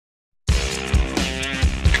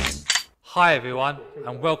Hi everyone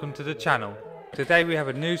and welcome to the channel. Today we have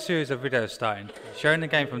a new series of videos starting, showing the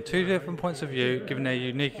game from two different points of view, giving a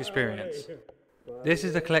unique experience. This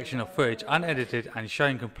is a collection of footage unedited and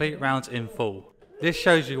showing complete rounds in full. This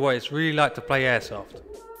shows you what it's really like to play airsoft.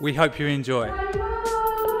 We hope you enjoy.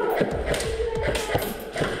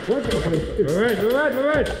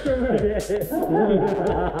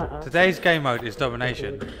 Today's game mode is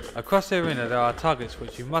Domination. Across the arena there are targets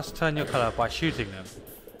which you must turn your colour by shooting them.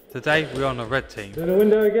 Today we're on the red team. To the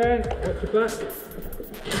window again, watch your back.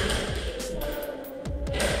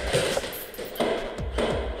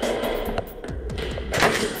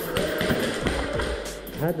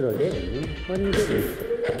 How did I get him? Why didn't you get me?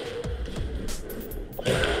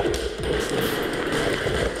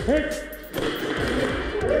 Hit!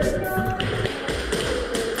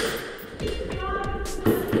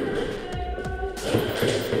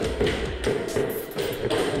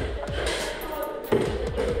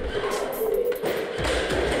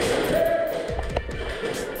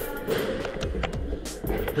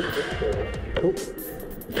 Cool.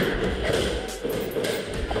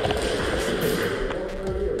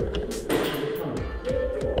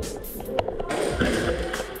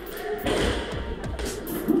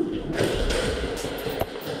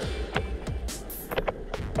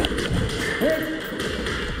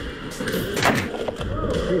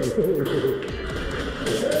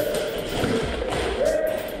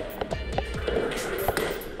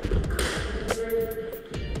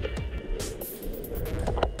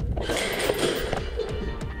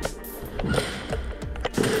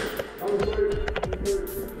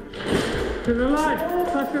 To the light!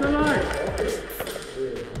 Touch to the light!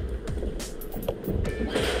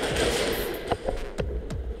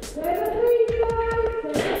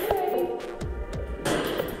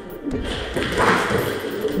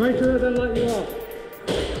 Make sure they don't light you up.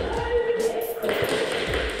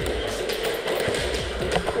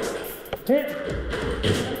 Hit!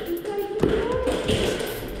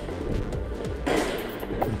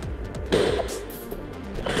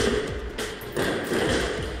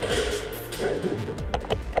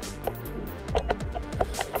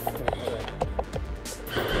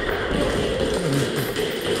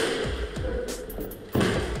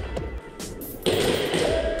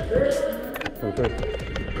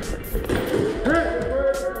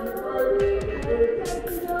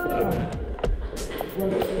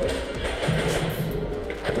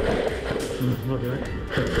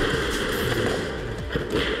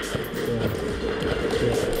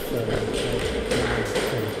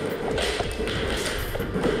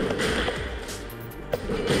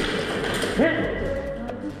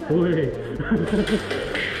 Oh, hit!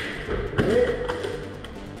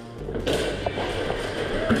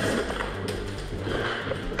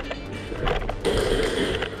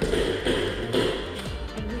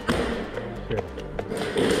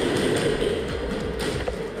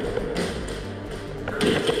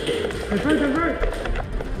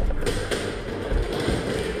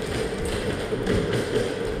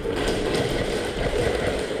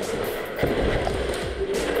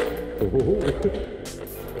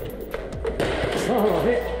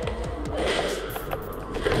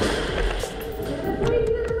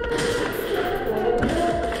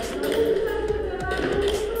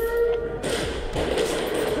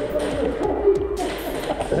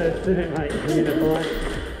 Did it, mate? You need a fight?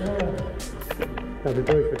 I'll be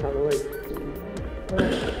bruised for a couple of weeks.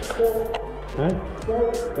 Huh?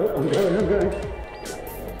 Oh, I'm going.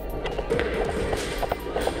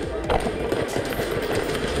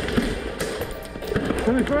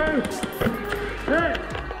 Coming through! Hit!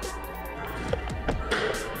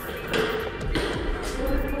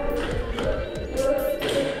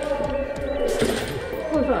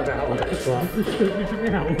 What's that about? What? You took me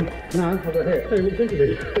out? No, I got hit. Hey, what did you do?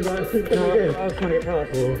 I was trying to get past.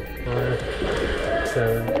 4, 5,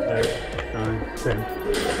 7, 8, 9, 10.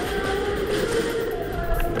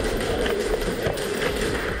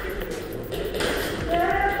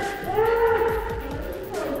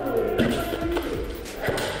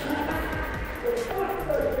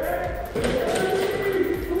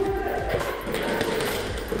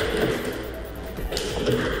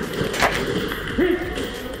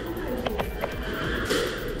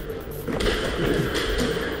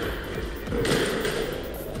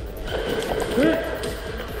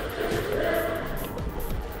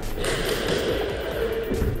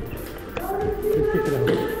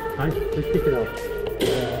 Just kick it off.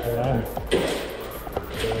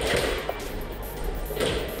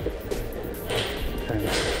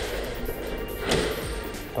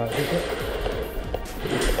 Alright, kick it.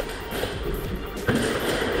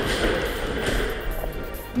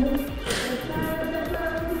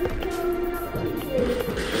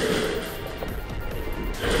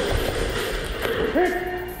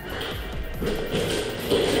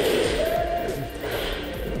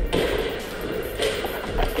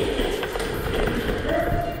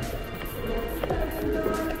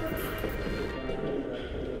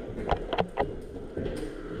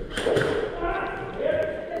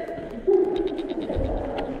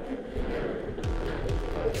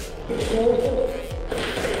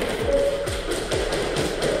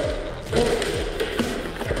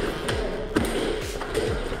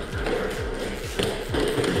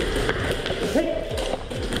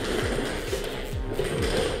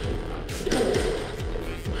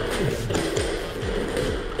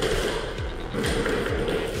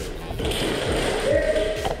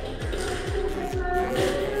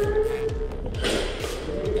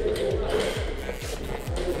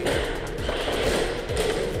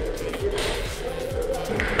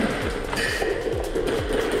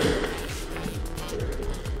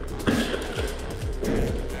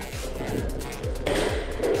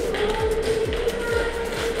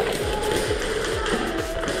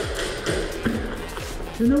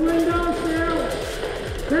 down still.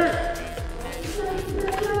 Hit.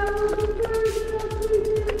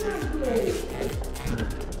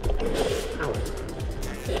 Ow.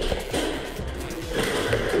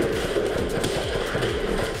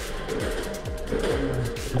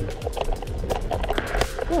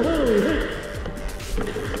 Woohoo!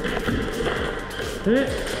 Hit.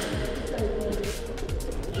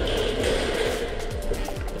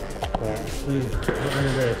 What am I going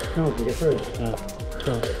to do? No, I can get through. No.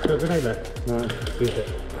 Got a grenade left? No. Use it.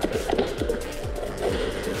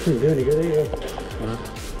 Didn't do any good either. No.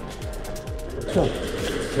 Stop.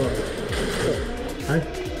 What? Hey?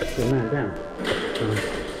 Put the man down. No.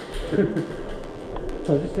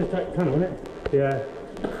 Oh, just take the tunnel, isn't it? Yeah.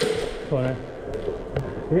 Come on then.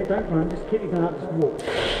 Yeah, don't run, just keep your gun up, just walk.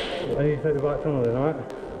 I need to take the right tunnel then, alright?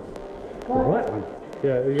 The right one?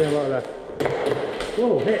 Yeah, you're going right left.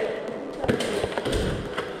 Whoa, hit!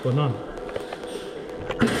 Well, none.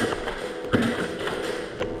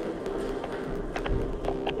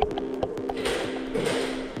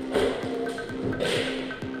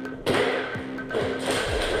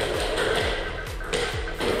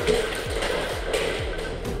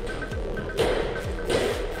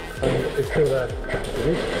 It's still there. Is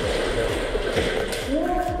it?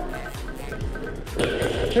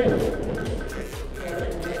 Yeah. Okay.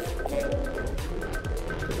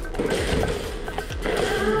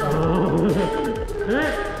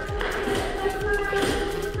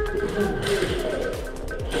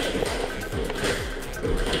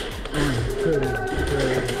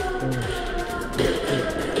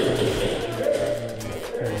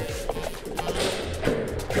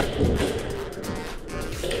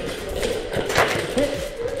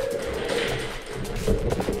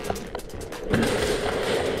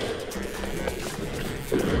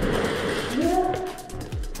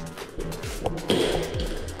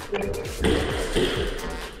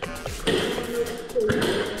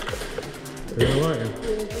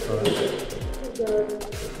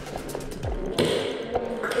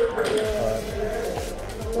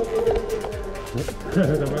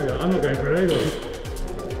 I'm not going for it either.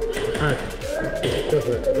 Alright, go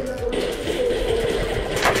for it.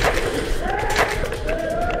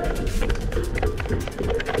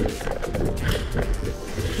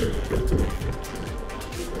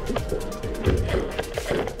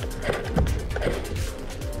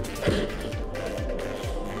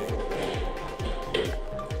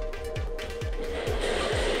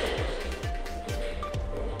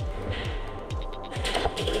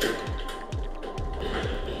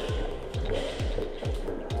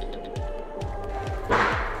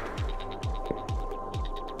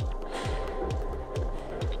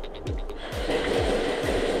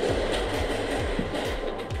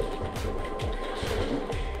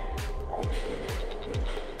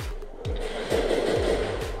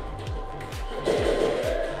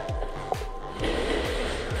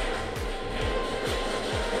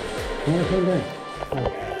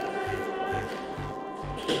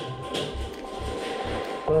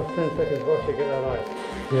 Last 10 seconds, watch it, get that light.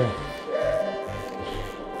 Yeah.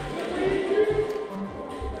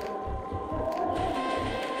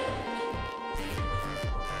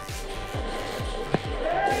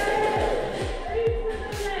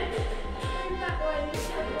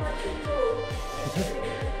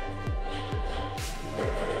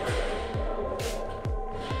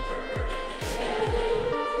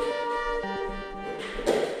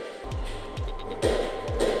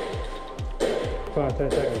 Final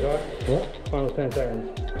 10 seconds, right? What? Final 10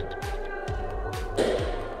 seconds.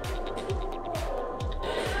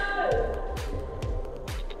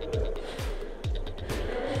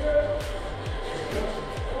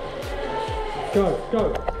 Go, go,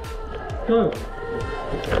 go.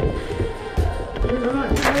 Get the light,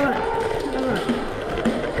 get the light, get the light.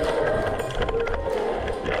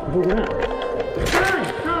 Look at that. Hey!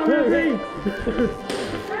 Come on, Ricky!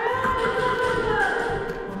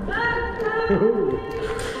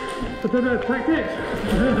 I don't know, tactics!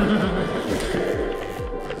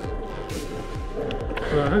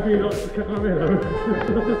 Well, I hope you not cut my ear though.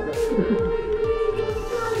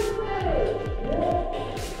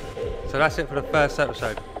 So that's it for the first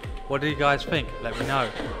episode. What do you guys think? Let me know.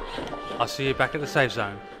 I'll see you back at the safe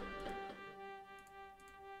zone.